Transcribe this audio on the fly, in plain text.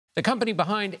The company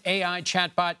behind AI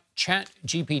chatbot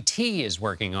ChatGPT is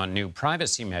working on new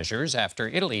privacy measures after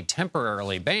Italy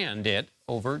temporarily banned it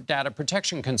over data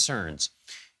protection concerns.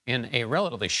 In a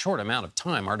relatively short amount of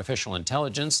time, artificial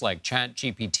intelligence like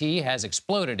ChatGPT has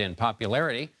exploded in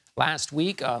popularity. Last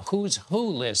week, a who's who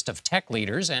list of tech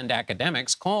leaders and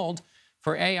academics called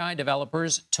for AI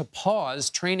developers to pause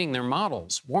training their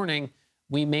models, warning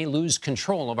we may lose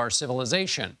control of our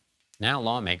civilization. Now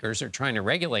lawmakers are trying to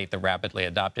regulate the rapidly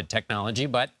adopted technology,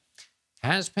 but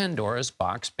has Pandora's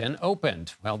box been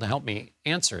opened? Well, to help me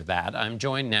answer that, I'm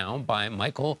joined now by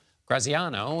Michael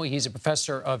Graziano. He's a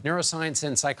professor of neuroscience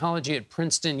and psychology at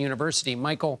Princeton University.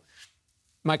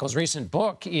 Michael's recent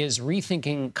book is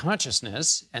Rethinking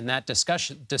Consciousness, and that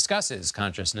discusses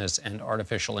consciousness and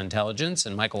artificial intelligence.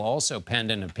 And Michael also penned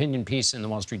an opinion piece in the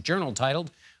Wall Street Journal titled,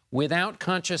 "Without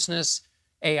Consciousness,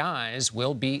 AIs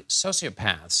Will Be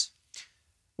Sociopaths."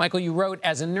 Michael, you wrote,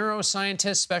 as a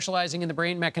neuroscientist specializing in the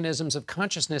brain mechanisms of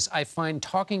consciousness, I find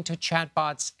talking to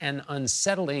chatbots an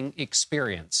unsettling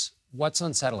experience. What's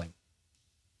unsettling?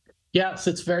 Yes,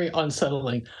 it's very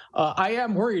unsettling. I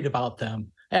am worried about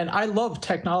them. And I love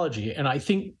technology. And I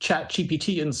think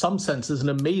ChatGPT, in some sense, is an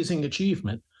amazing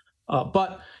achievement.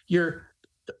 But you're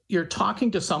talking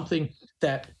to something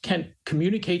that can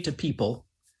communicate to people,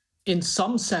 in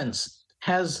some sense,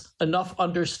 has enough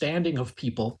understanding of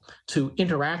people to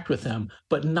interact with them,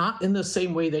 but not in the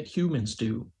same way that humans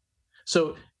do.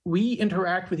 So we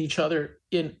interact with each other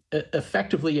in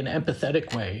effectively an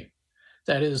empathetic way.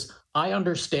 That is, I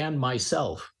understand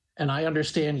myself and I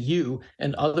understand you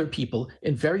and other people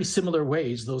in very similar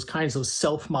ways. Those kinds of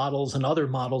self-models and other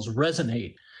models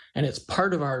resonate, and it's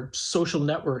part of our social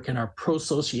network and our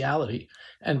pro-sociality.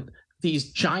 And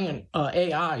these giant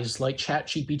AIs like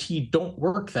ChatGPT don't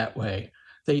work that way.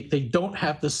 They don't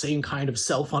have the same kind of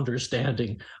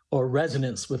self-understanding or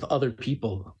resonance with other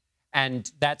people.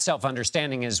 And that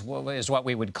self-understanding is what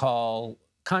we would call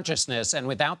consciousness. And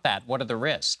without that, what are the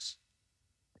risks?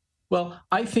 Well,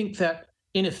 I think that,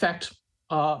 in effect,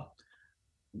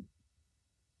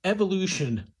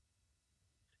 evolution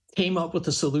came up with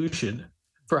a solution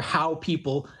for how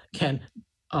people can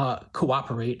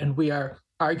cooperate. And we are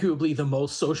arguably the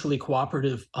most socially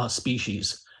cooperative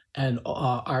species. And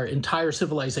our entire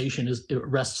civilization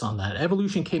rests on that.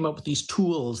 Evolution came up with these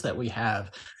tools that we have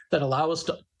that allow us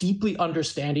to deeply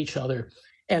understand each other,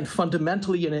 and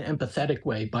fundamentally in an empathetic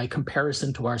way, by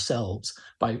comparison to ourselves,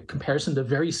 by comparison to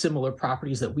very similar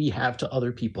properties that we have to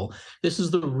other people. This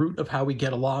is the root of how we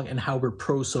get along and how we're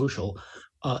pro-social.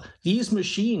 These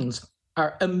machines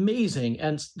are amazing,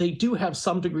 and they do have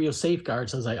some degree of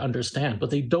safeguards, as I understand, but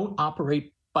they don't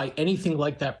operate by anything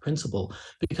like that principle,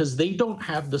 because they don't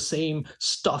have the same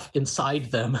stuff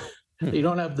inside them. They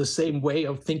don't have the same way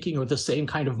of thinking or the same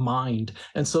kind of mind.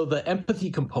 And so the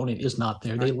empathy component is not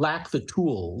there. They lack the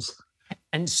tools.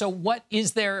 And so what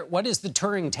is the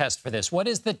Turing test for this? What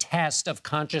is the test of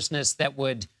consciousness that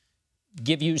would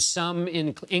give you some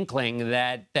inkling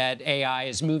that AI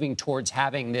is moving towards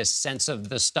having this sense of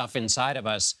the stuff inside of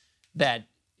us that,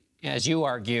 as you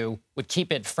argue, would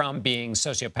keep it from being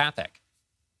sociopathic?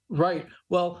 Right.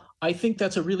 Well, I think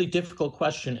that's a really difficult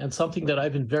question, and something that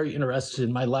I've been very interested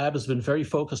in. My lab has been very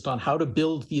focused on how to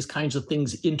build these kinds of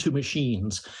things into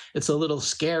machines. It's a little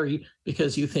scary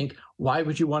because you think, why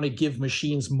would you want to give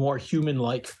machines more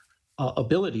human-like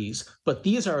abilities? But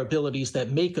these are abilities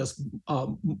that make us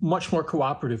much more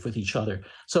cooperative with each other.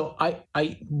 So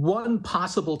one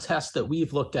possible test that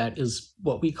we've looked at is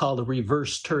what we call the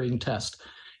reverse Turing test.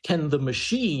 Can the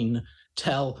machine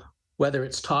tell whether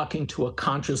it's talking to a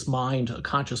conscious mind, a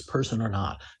conscious person or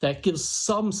not? That gives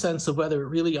some sense of whether it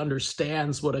really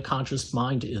understands what a conscious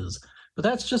mind is. But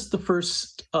that's just the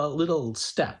first little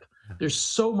step. There's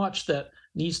so much that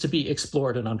needs to be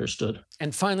explored and understood.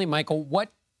 And finally, Michael,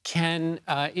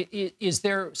 is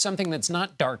there something that's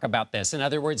not dark about this? In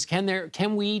other words,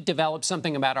 can we develop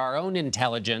something about our own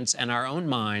intelligence and our own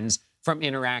minds from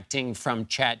interacting from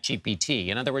ChatGPT?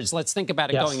 In other words, let's think about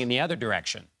it going in the other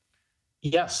direction.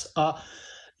 Yes.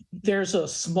 There's a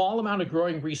small amount of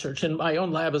growing research, and my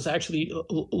own lab is actually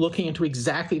looking into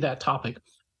exactly that topic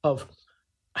of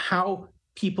how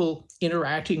people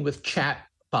interacting with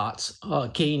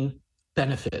chatbots gain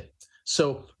benefit.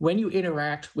 So when you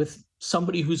interact with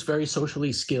somebody who's very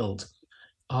socially skilled,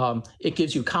 it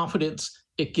gives you confidence,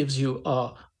 it gives you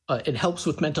it helps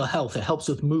with mental health, it helps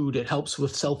with mood, it helps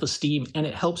with self-esteem, and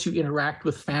it helps you interact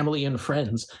with family and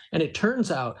friends. And it turns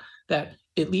out that,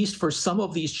 at least for some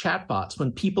of these chatbots,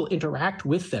 when people interact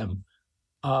with them,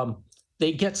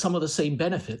 they get some of the same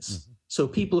benefits. Mm-hmm.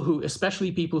 So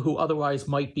especially people who otherwise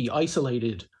might be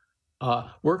isolated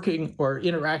working or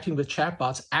interacting with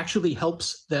chatbots actually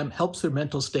helps their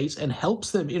mental states, and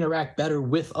helps them interact better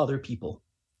with other people.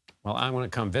 Well, I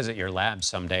want to come visit your lab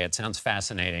someday. It sounds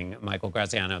fascinating. Michael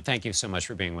Graziano, thank you so much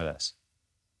for being with us.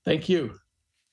 Thank you.